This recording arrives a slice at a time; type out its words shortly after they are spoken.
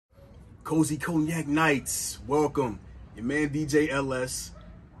Cozy Cognac Nights. Welcome. Your man DJ LS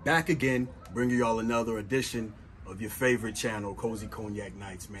back again, bringing y'all another edition of your favorite channel, Cozy Cognac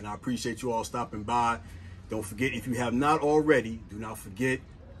Nights. Man, I appreciate you all stopping by. Don't forget, if you have not already, do not forget,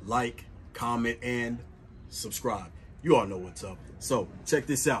 like, comment, and subscribe. You all know what's up. So check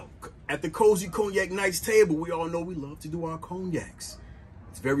this out. At the Cozy Cognac Nights table, we all know we love to do our cognacs.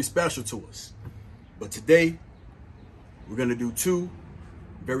 It's very special to us. But today, we're gonna do two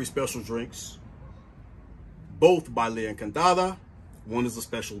very special drinks, both by La Encantada. One is a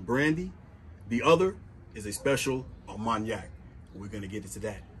special brandy. The other is a special Armagnac. We're gonna get into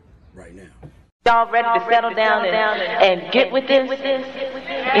that right now. Y'all ready to settle down and get with this?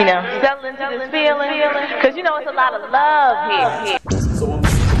 You know, settle into this feeling? Because you know it's a lot of love here.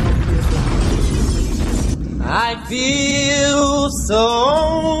 I feel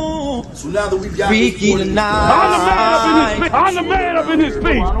so now that we've got freaky tonight. I'm the man up in this piece.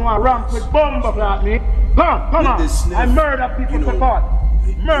 I don't want to ramp with bomb like me. Come on. I murder people for fun.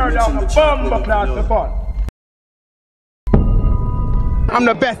 Murder a bomb class for fun. I'm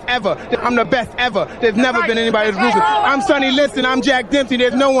the best ever. I'm the best ever. There's never been anybody that's ruthless. I'm Sonny Liston. I'm Jack Dempsey.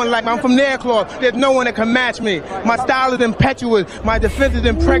 There's no one like me. I'm from Nairclaw. There's no one that can match me. My style is impetuous. My defense is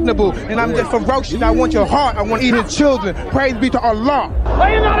impregnable. And I'm just ferocious. I want your heart. I want to eat his children. Praise be to Allah.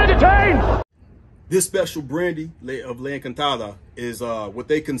 Are you not entertained? This special brandy of La Encantada is what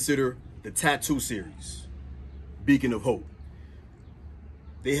they consider the tattoo series, Beacon of Hope.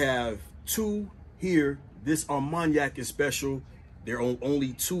 They have two here. This Armagnac is special. There are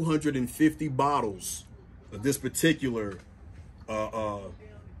only 250 bottles of this particular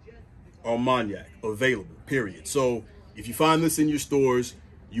Armagnac available, period. So if you find this in your stores,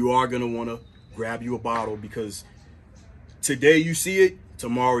 you are going to want to grab you a bottle, because today you see it,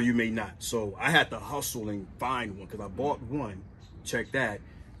 tomorrow you may not. So I had to hustle and find one, because I bought one, check that,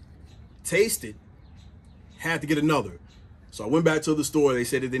 taste it, had to get another. So I went back to the store. They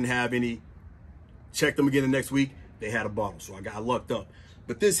said they didn't have any. Checked them again the next week. They had a bottle, so I got lucked up.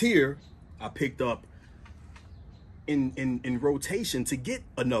 But this here, I picked up in rotation to get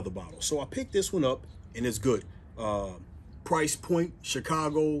another bottle. So I picked this one up, and it's good. Price point,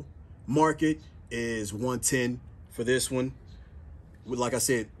 Chicago market is $110 for this one. With, like I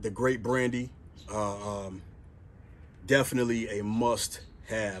said, the great brandy, definitely a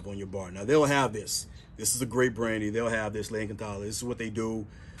must-have on your bar. Now, they'll have this. This is a great brandy. They'll have this La Encantada. This is what they do.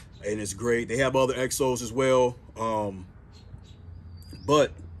 And it's great. They have other XOs as well.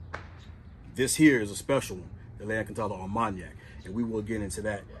 But this here is a special one, the La Encantada Armagnac. And we will get into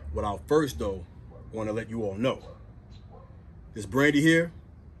that. Without first, though, I want to let you all know. This brandy here,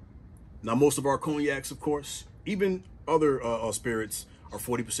 now most of our cognacs, of course, even other spirits, are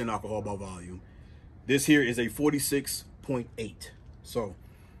 40% alcohol by volume. This here is a 46.8. So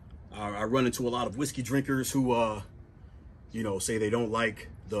I run into a lot of whiskey drinkers who, you know, say they don't like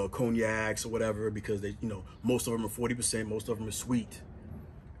the cognacs or whatever, because they, you know, most of them are 40%, most of them are sweet.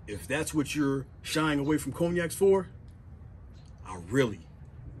 If that's what you're shying away from cognacs for, I really,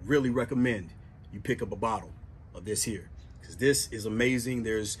 really recommend you pick up a bottle of this here, because this is amazing.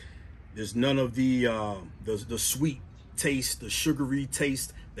 There's none of the sweet taste, the sugary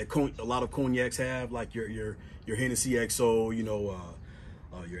taste that a lot of cognacs have, like your Hennessy XO, you know,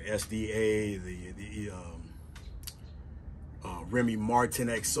 your SDA, the Remy Martin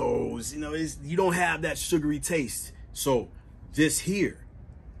XOs, you know, you don't have that sugary taste. So this here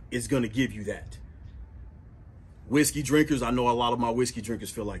is going to give you that. Whiskey drinkers, I know a lot of my whiskey drinkers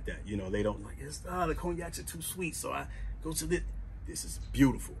feel like that. You know, they don't like, the cognacs are too sweet, so I go to this. This is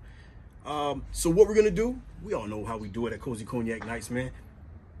beautiful. So what we're going to do, we all know how we do it at Cozy Cognac Nights, man.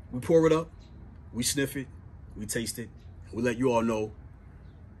 We pour it up, we sniff it, we taste it, and we let you all know,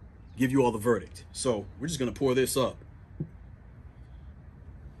 give you all the verdict. So we're just going to pour this up.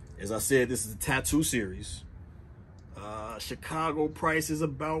 As I said, this is a tattoo series. Chicago price is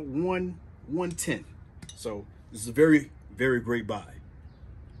about $110. So this is a very, very great buy.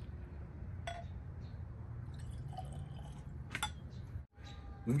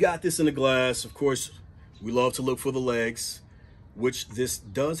 We've got this in a glass. Of course, we love to look for the legs, which this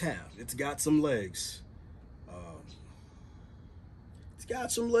does have. It's got some legs. It's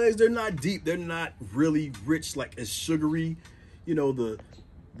got some legs. They're not deep. They're not really rich, like as sugary. You know, the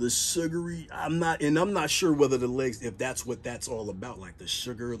sugary, I'm not sure whether the legs, if that's what that's all about, like the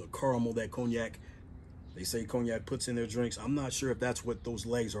sugar, the caramel that cognac, they say cognac puts in their drinks. I'm not sure if that's what those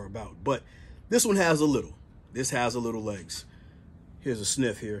legs are about, but this one has a little. This has a little legs. Here's a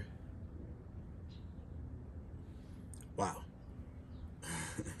sniff here. Wow.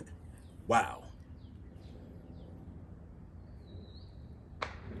 Wow.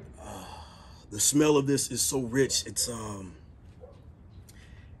 The smell of this is so rich. It's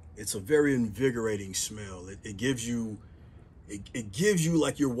a very invigorating smell. It gives you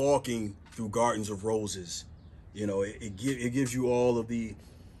like you're walking through gardens of roses. You know, it gives you all of the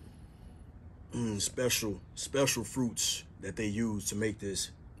special fruits that they use to make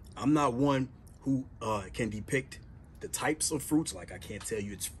this. I'm not one who can depict the types of fruits. Like, I can't tell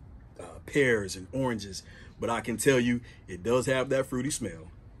you it's pears and oranges, but I can tell you it does have that fruity smell.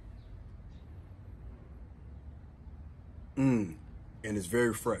 And it's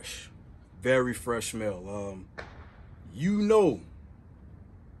very fresh smell. You know,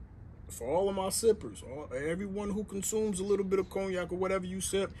 for all of my sippers, everyone who consumes a little bit of cognac or whatever you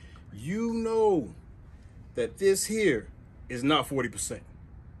sip, you know that this here is not 40%.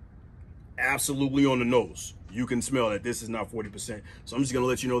 Absolutely on the nose. You can smell that this is not 40%. So I'm just gonna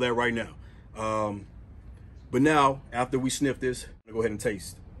let you know that right now. But now, after we sniff this, I'm gonna go ahead and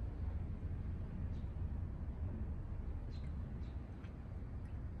taste.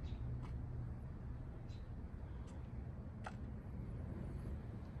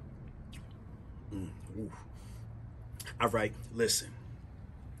 All right, listen.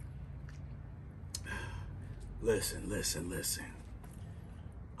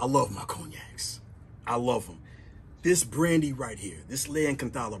 I love my cognacs. I love them. This brandy right here, this Le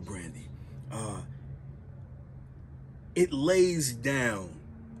Encantado brandy, it lays down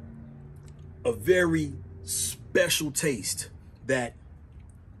a very special taste that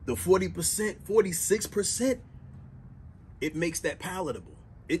the 40%, 46%, it makes that palatable.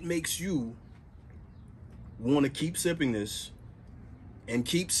 It makes you want to keep sipping this and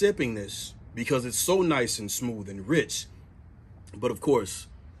keep sipping this because it's so nice and smooth and rich. But of course,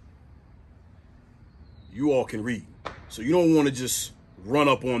 you all can read. So you don't want to just run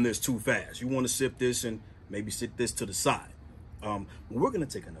up on this too fast. You want to sip this and maybe sit this to the side. But we're going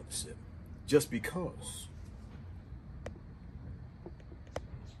to take another sip just because.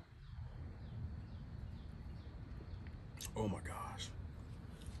 Oh my gosh.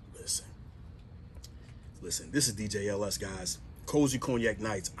 Listen, this is DJ LS, guys. Cozy Cognac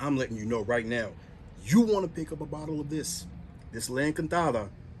Nights. I'm letting you know right now, you want to pick up a bottle of this Le Encantado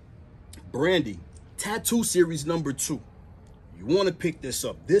brandy, Tattoo Series number 2. You want to pick this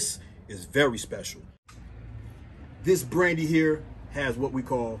up. This is very special. This brandy here has what we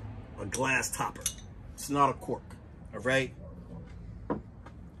call a glass topper. It's not a cork, all right?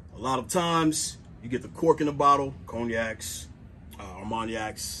 A lot of times, you get the cork in the bottle, cognacs,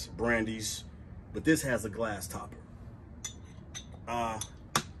 Armagnacs, brandies, but this has a glass topper.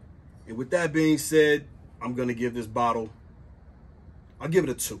 And with that being said, I'm gonna give this bottle, I'll give it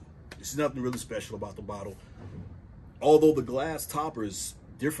a 2. There's nothing really special about the bottle. Although the glass topper is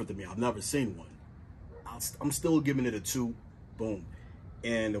different to me, I've never seen one. I'm still giving it a 2, boom.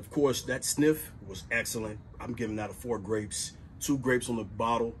 And of course, that sniff was excellent. I'm giving that a 4 grapes, 2 grapes on the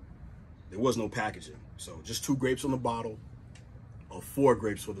bottle. There was no packaging. So just 2 grapes on the bottle, or 4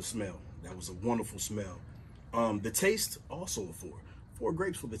 grapes for the smell. That was a wonderful smell. The taste, also a 4. 4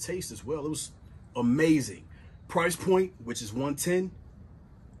 grapes for the taste as well. It was amazing. Price point, which is $110,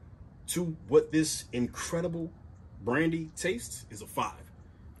 to what this incredible brandy tastes, is a 5.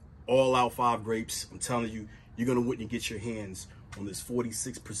 All out 5 grapes. I'm telling you, you're gonna want to get your hands on this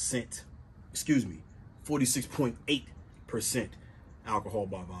 46%, 46.8% alcohol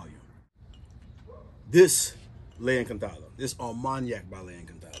by volume. This Le Encantado, this Armagnac by Le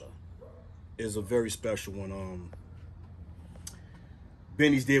Encantado, is a very special one.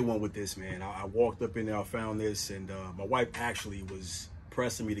 Benny's did one with this, man. I walked up in there, I found this, and my wife actually was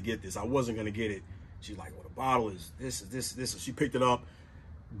pressing me to get this. I wasn't gonna get it. She's like, well, the bottle is this. So she picked it up.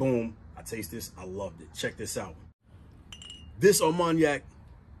 Boom, I taste this, I loved it. Check this out. This Armagnac,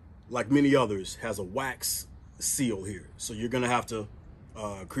 like many others, has a wax seal here. So you're gonna have to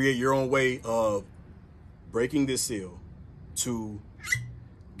create your own way of breaking this seal to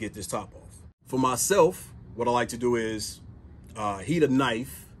get this top off. For myself, what I like to do is heat the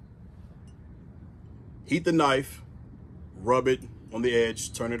knife, rub it on the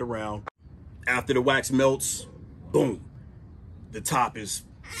edge, turn it around. After the wax melts, boom, the top is,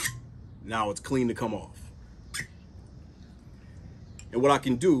 now it's clean to come off. And what I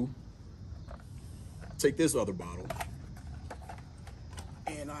can do, take this other bottle,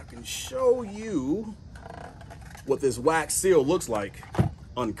 and I can show you what this wax seal looks like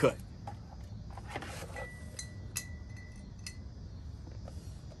uncut.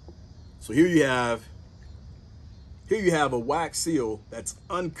 So here you have a wax seal that's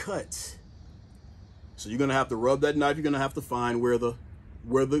uncut. So you're gonna have to rub that knife. You're gonna have to find where the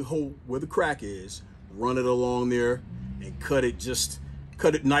crack is, run it along there, and cut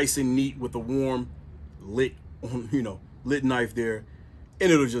cut it nice and neat with a warm lit, lit knife there,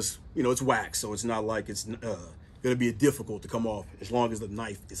 and it'll just, it's wax, so it's not like it's gonna be difficult to come off as long as the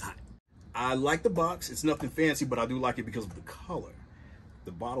knife is hot. I like the box. It's nothing fancy, but I do like it because of the color.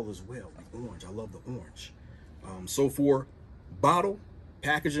 The bottle as well, the orange. I love the orange. So for bottle,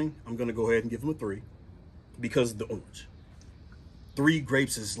 packaging, I'm gonna go ahead and give them a 3 because of the orange. 3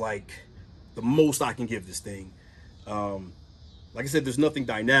 grapes is like the most I can give this thing. Like I said, there's nothing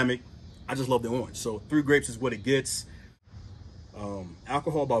dynamic. I just love the orange. So 3 grapes is what it gets.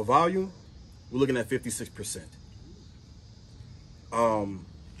 Alcohol by volume, we're looking at 56%.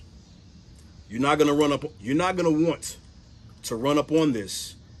 You're not gonna want to run up on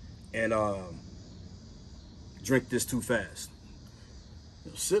this and drink this too fast.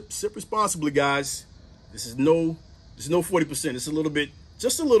 Sip responsibly, guys. This is no 40%. It's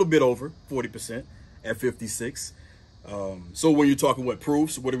just a little bit over 40% at 56. So when you're talking what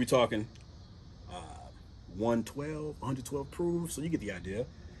proofs, what are we talking? 112 proof. So you get the idea.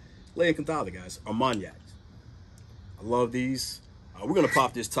 Le Encantado, guys. Armagnac. I love these. We're gonna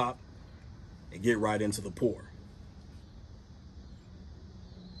pop this top and get right into the pour.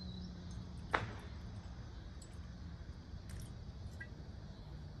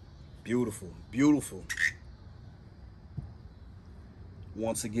 Beautiful, beautiful.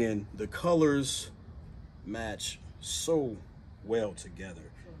 Once again, the colors match so well together.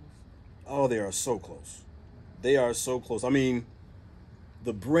 Oh, they are so close. They are so close. I mean,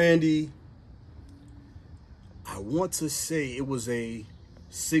 the brandy, I want to say it was a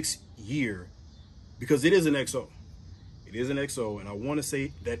 6-year, because it is an XO. It is an XO, and I want to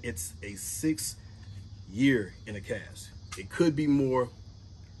say that it's a 6-year in a cask. It could be more.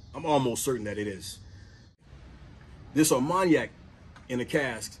 I'm almost certain that it is. This Armagnac in a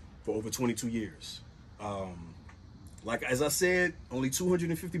cask for over 22 years. Like, as I said, only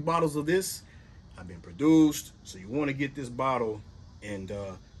 250 bottles of this have been produced. So you want to get this bottle and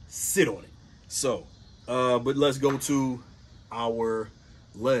sit on it. So, but let's go to our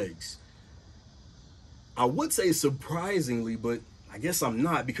legs. I would say surprisingly, but I guess I'm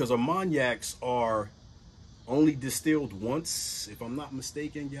not, because Armagnacs are only distilled once, if I'm not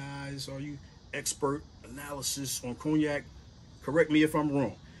mistaken, guys. Are you expert analysis on cognac? Correct me if I'm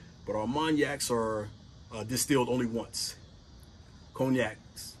wrong, but Armagnacs are distilled only once.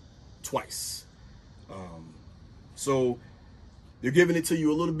 Cognacs twice. So they're giving it to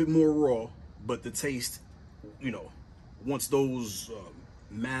you a little bit more raw, but the taste, once those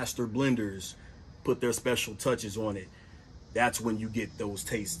master blenders put their special touches on it, that's when you get those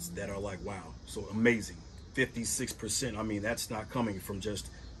tastes that are like, wow, so amazing. 56%. I mean, that's not coming from just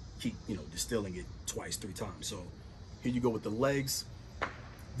keep, distilling it twice, 3 times. So here you go with the legs.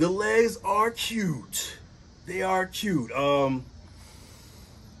 The legs are cute. They are cute.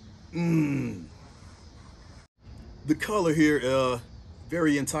 The color here,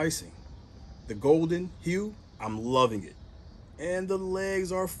 very enticing. The golden hue, I'm loving it. And the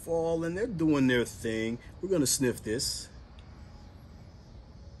legs are falling. They're doing their thing. We're gonna sniff this.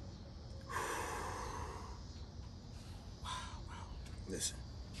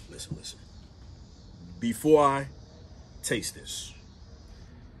 Listen. Before I taste this,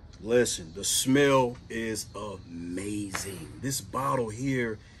 listen, the smell is amazing. This bottle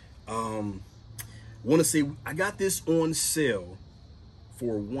here, want to say I got this on sale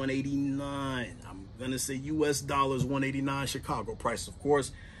for $189. I'm gonna say US dollars, $189, Chicago price, of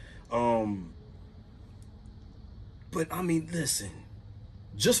course. But I mean, listen,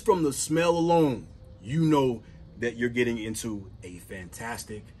 just from the smell alone, you know that you're getting into a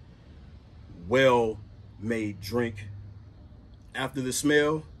fantastic, well-made drink. After the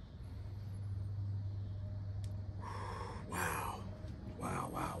smell, wow.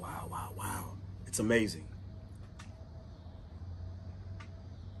 It's amazing.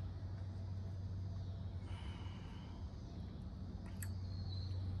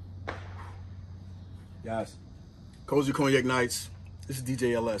 Guys, Cozy Cognac Nights, this is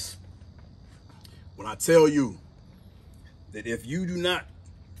DJ LS. When I tell you that if you do not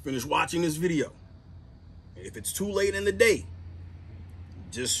finish watching this video, if it's too late in the day,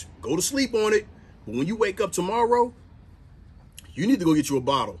 just go to sleep on it. But when you wake up tomorrow, you need to go get you a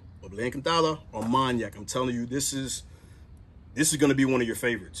bottle of Le Encantado or Armagnac. I'm telling you, this is going to be one of your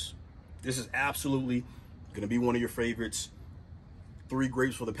favorites. This is absolutely going to be one of your favorites. 3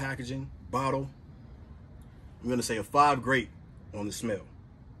 grapes for the packaging, bottle. I'm going to say a 5 grape on the smell.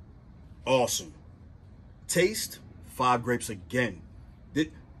 Awesome. Taste, 5 grapes again.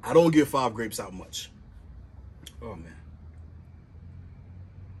 I don't give 5 grapes out much. Oh, man.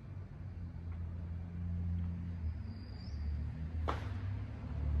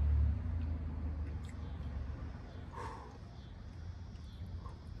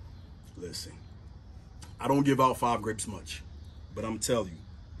 Listen, I don't give out 5 grapes much, but I'm telling you,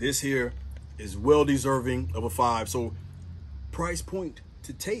 this here is well deserving of a 5. So price point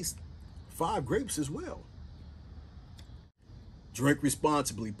to taste, 5 grapes as well. Drink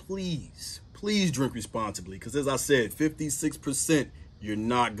responsibly, please. Please drink responsibly, because as I said, 56%, you're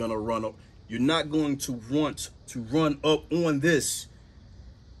not gonna run up. You're not going to want to run up on this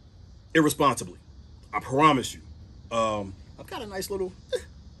irresponsibly. I promise you. I've got a nice little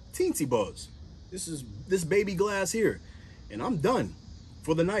teensy buzz. This is this baby glass here, and I'm done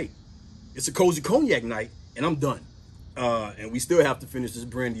for the night. It's a cozy cognac night, and I'm done. And we still have to finish this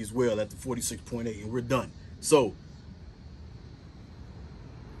brandy as well at the 46.8, and we're done. So,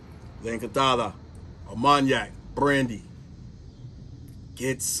 La Encantada, Armagnac, Brandy.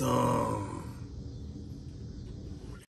 Get some.